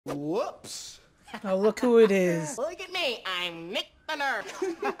Whoops. Oh, look who it is. Look at me. I'm Nick the Nerd.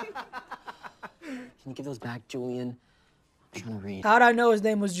 Can you give those back, Julian? I'm trying to read. How'd I know his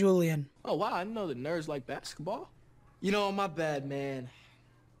name was Julian? Oh, wow. I didn't know that nerds like basketball. You know, my bad, man.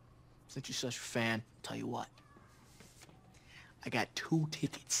 Since you're such a fan, I'll tell you what. I got 2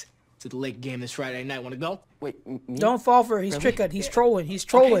 tickets to the Lake game this Friday night. Want to go? Wait, me? Don't fall for it. He's Really? tricking. He's trolling. He's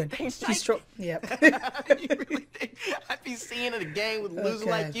trolling. Okay, thanks, He's Mike. Yep. You really think I'd be seeing at a game with a loser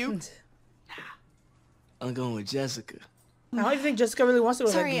like you? I'm going with Jessica. I don't even think Jessica really wants to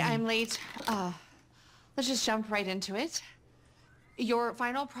go to that Sorry, game. I'm late. Let's just jump right into it. Your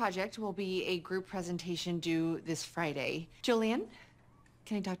final project will be a group presentation due this Friday. Julian,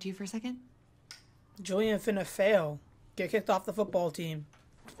 can I talk to you for a second? Julian finna fail. Get kicked off the football team.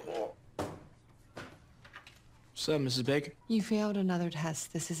 What's up, Mrs. Baker? You failed another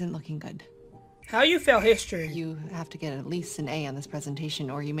test. This isn't looking good. How you fail history? You have to get at least an A on this presentation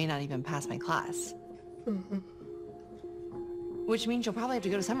or you may not even pass my class. Which means you'll probably have to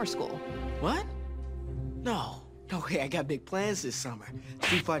go to summer school. What? No. No way, I got big plans this summer.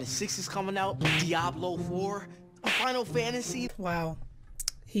 Street Fighter 6 is coming out, Diablo 4, Final Fantasy. Wow.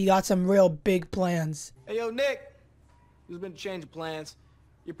 He got some real big plans. Hey, yo, Nick. There's been a change of plans.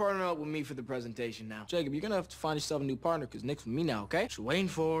 You're partnering up with me for the presentation now. Jacob, you're gonna have to find yourself a new partner, because Nick's with me now, okay? What you waiting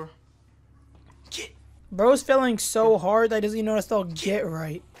for? Get. Bro's failing so hard that he doesn't even know how to spell get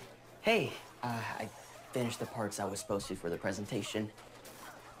right. Hey, I finished the parts I was supposed to for the presentation.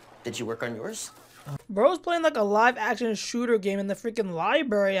 Did you work on yours? Bro's playing like a live action shooter game in the freaking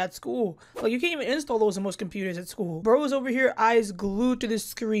library at school. Like, you can't even install those on most computers at school. Bro's over here, eyes glued to the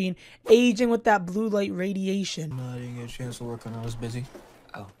screen, aging with that blue light radiation. No, I didn't get a chance to work on it. I was busy.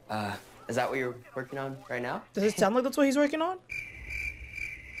 Oh, is that what you're working on right now? Does it sound like that's what he's working on?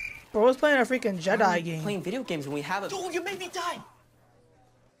 Bro's playing a freaking Jedi game. Playing video games when we have a... Oh, you made me die!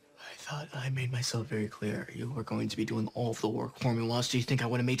 I thought I made myself very clear. You were going to be doing all of the work for me. Why else do you think I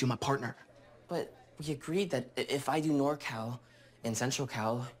would have made you my partner? But we agreed that if I do NorCal and Central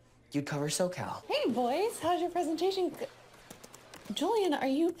Cal, you'd cover SoCal. Hey boys, how's your presentation? Julian, are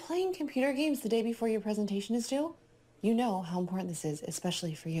you playing computer games the day before your presentation is due? You know how important this is,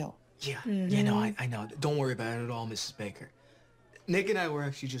 especially for you. Yeah, yeah, no, I know. Don't worry about it at all, Mrs. Baker. Nick and I were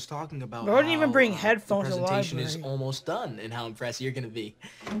actually just talking about Bro didn't even bring headphones the to the presentation is library. almost done and how impressed you're gonna be.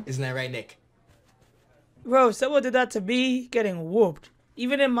 Isn't that right, Nick? Bro, someone did that to me, getting whooped.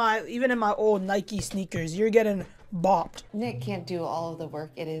 Even in my old Nike sneakers, you're getting bopped. Nick can't do all of the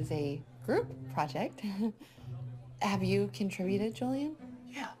work. It is a group project. Have you contributed, Julian?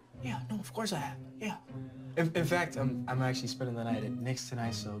 Yeah, no, of course I have. Yeah. In fact, I'm actually spending the night at Nick's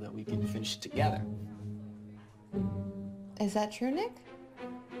tonight so that we can finish it together. Is that true, Nick?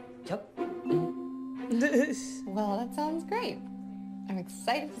 Yep. Well, that sounds great. I'm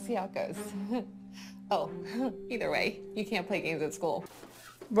excited to see how it goes. Oh, either way, you can't play games at school.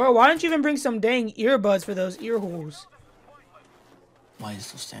 Bro, why don't you even bring some dang earbuds for those ear holes? Why are you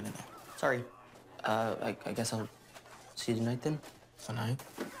still standing there? Sorry. I guess I'll see you tonight then? Tonight?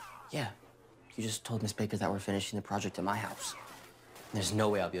 Yeah. You just told Miss Baker that we're finishing the project at my house. There's no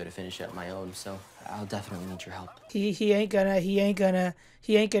way I'll be able to finish it on my own, so I'll definitely need your help. He ain't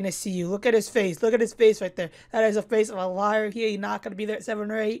gonna see you. Look at his face. Look at his face right there. That is a face of a liar. He ain't not gonna be there at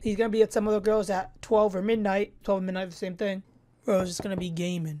 7 or 8. He's gonna be at some other girls at 12 or midnight. 12 or midnight, the same thing. Bro's just gonna be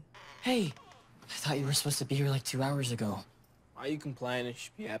gaming. Hey, I thought you were supposed to be here like 2 hours ago. Why are you complaining? You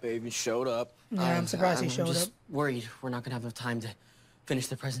should be happy I even showed up. Yeah, I'm surprised he showed I'm just up. worried we're not gonna have enough time to finish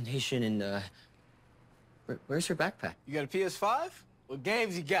the presentation and, where's your backpack? You got a PS5? What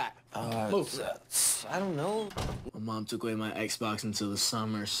games you got? Move. I don't know. My mom took away my Xbox until the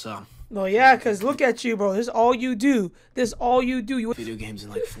summer, so... Well, yeah, because look at you, bro. This is all you do. This is all you do. You Video games in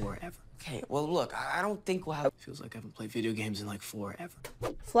like forever. Okay, well, look, I don't think we'll have... Feels like I haven't played video games in like forever.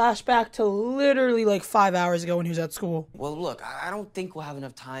 flashback to literally like 5 hours ago when he was at school. Well, look, I don't think we'll have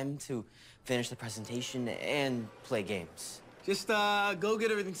enough time to finish the presentation and play games. Just go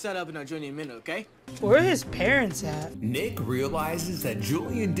get everything set up and I'll join you in a minute, okay? Where are his parents at? Nick realizes that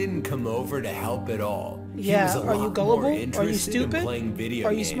Julian didn't come over to help at all. Yeah, he was a are you lot gullible? more Are you interested in stupid? playing video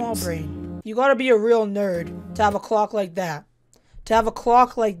Are you games. small brain? You gotta be a real nerd to have a clock like that. To have a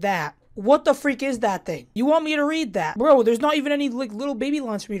clock like that. What the freak is that thing? You want me to read that? Bro, there's not even any like little baby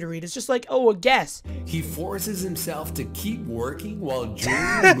lines for me to read. It's just like, oh, a guess. He forces himself to keep working while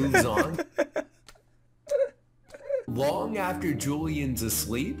Julian moves on. Long after Julian's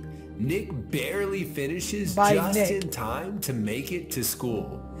asleep, Nick barely finishes By just Nick. in time to make it to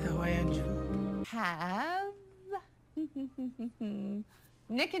school. Oh, Andrew. Have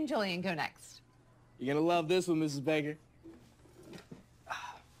Nick and Julian go next. You're gonna love this one, Mrs. Baker.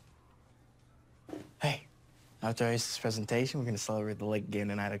 After I ace this presentation, we're gonna celebrate the Lake game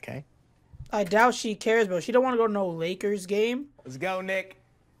tonight, okay? I doubt she cares, bro. She don't want to go to no Lakers game. Let's go, Nick.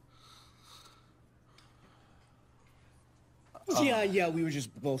 Yeah, we were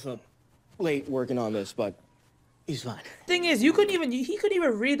just both up late working on this, but he's fine. Thing is, he couldn't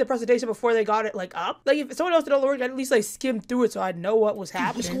even read the presentation before they got it like up. Like if someone else did all the work, I'd at least like skim through it so I'd know what was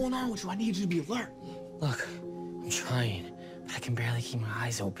happening. What's going on with you? I need you to be alert. Look, I'm trying, but I can barely keep my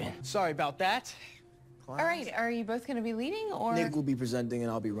eyes open. Sorry about that. All right, are you both going to be leading, or? Nick will be presenting,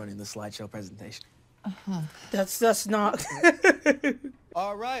 and I'll be running the slideshow presentation. That's not.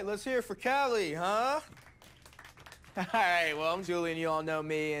 All right, let's hear it for Callie, huh? All right, well, I'm Julian. You all know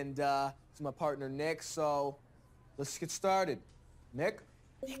me, and this is my partner, Nick, so let's get started. Nick?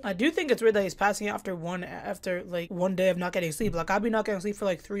 I do think it's weird that he's passing after one day of not getting sleep. Like I've been not getting sleep for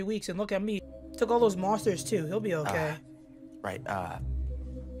like 3 weeks, and look at me. Took all those monsters too. He'll be okay. Right,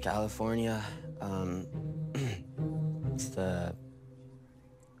 California, it's the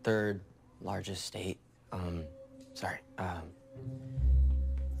 3rd largest state.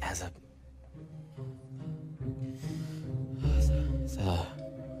 Has a... The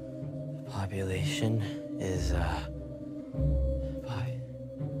population is,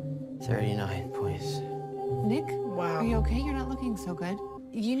 39 points. Nick? Wow. Are you okay? You're not looking so good.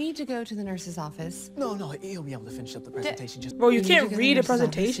 You need to go to the nurse's office. No, he'll be able to finish up the presentation. Bro, you need to can't go to the read a nurse's office.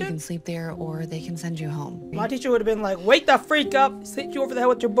 presentation? You can sleep there, or they can send you home. My teacher would have been like, wake the freak up, hit you over the head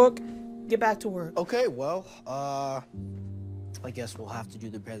with your book, get back to work. Okay, well, I guess we'll have to do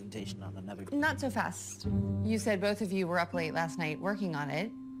the presentation on another day. Not so fast. You said both of you were up late last night working on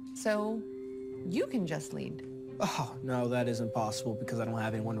it, so you can just lead. Oh, no, that isn't possible because I don't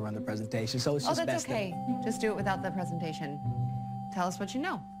have anyone to run the presentation, so it's Oh, just that's best that- okay. Just do it without the presentation. Tell us what you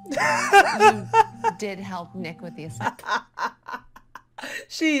know. You did help Nick with the assignment.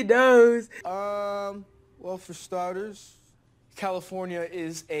 She knows. Well, for starters, California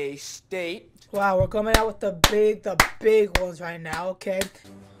is a state. Wow, we're coming out with the big ones right now, okay?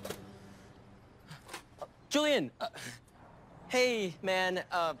 Julian! Hey, man,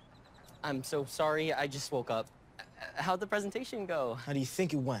 I'm so sorry. I just woke up. How'd the presentation go? How do you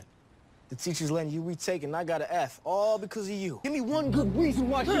think it went? The teacher's letting you retake and I got an F, all because of you. Give me one good reason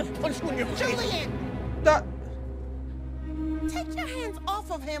why she punched you in your face. That, Take your hands off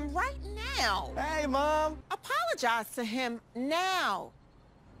of him right now. Hey, Mom. Apologize to him now.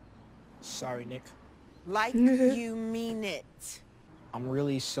 Sorry, Nick. Like you mean it. I'm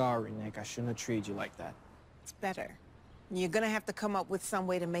really sorry, Nick. I shouldn't have treated you like that. It's better. You're gonna have to come up with some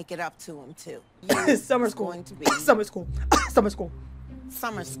way to make it up to him, too. summer It's school. going to be Summer school. Summer school.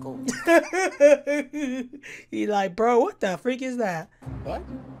 summer school. He like, bro, what the freak is that? What?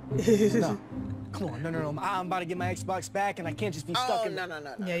 No. Come on, no. I'm about to get my Xbox back and I can't just be stuck Oh, in...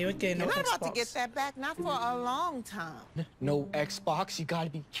 no. Yeah, you ain't getting no You're not about to Xbox. get that back, not for a long time. No Xbox? You gotta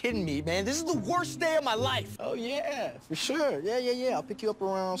be kidding me, man. This is the worst day of my life. Oh, yeah, for sure. Yeah. I'll pick you up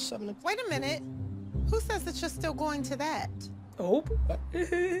around 7 o'clock. Wait a minute. Who says that you're still going to that? Oh. What do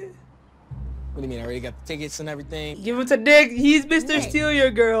you mean? I already got the tickets and everything? Give him to Nick. He's Mr. Nick. Steal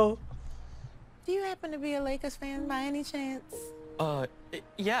Your Girl. Do you happen to be a Lakers fan by any chance?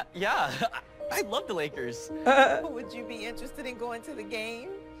 Yeah. I love the Lakers. Would you be interested in going to the game?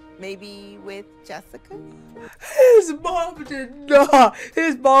 Maybe with Jessica? His mom did not.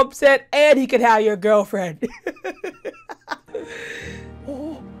 His mom said, and he could have your girlfriend.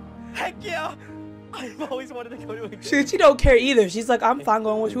 Oh, heck yeah! I've always wanted to go to a game. She don't care either. She's like, I'm fine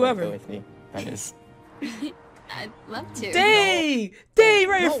going with Go whoever. with me. That is. I'd love to. Dang,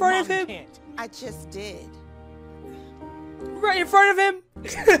 right in front of Mom, him. you can't. I just did. Right in front of him.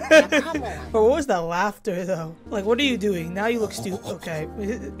 Come on. But what was that laughter though? Like, what are you doing? Now you look stupid. Okay.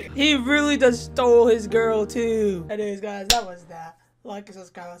 He really does stole his girl too. Anyways, guys, that was that. Like and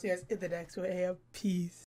subscribe. I'll see you guys in the next one. Peace.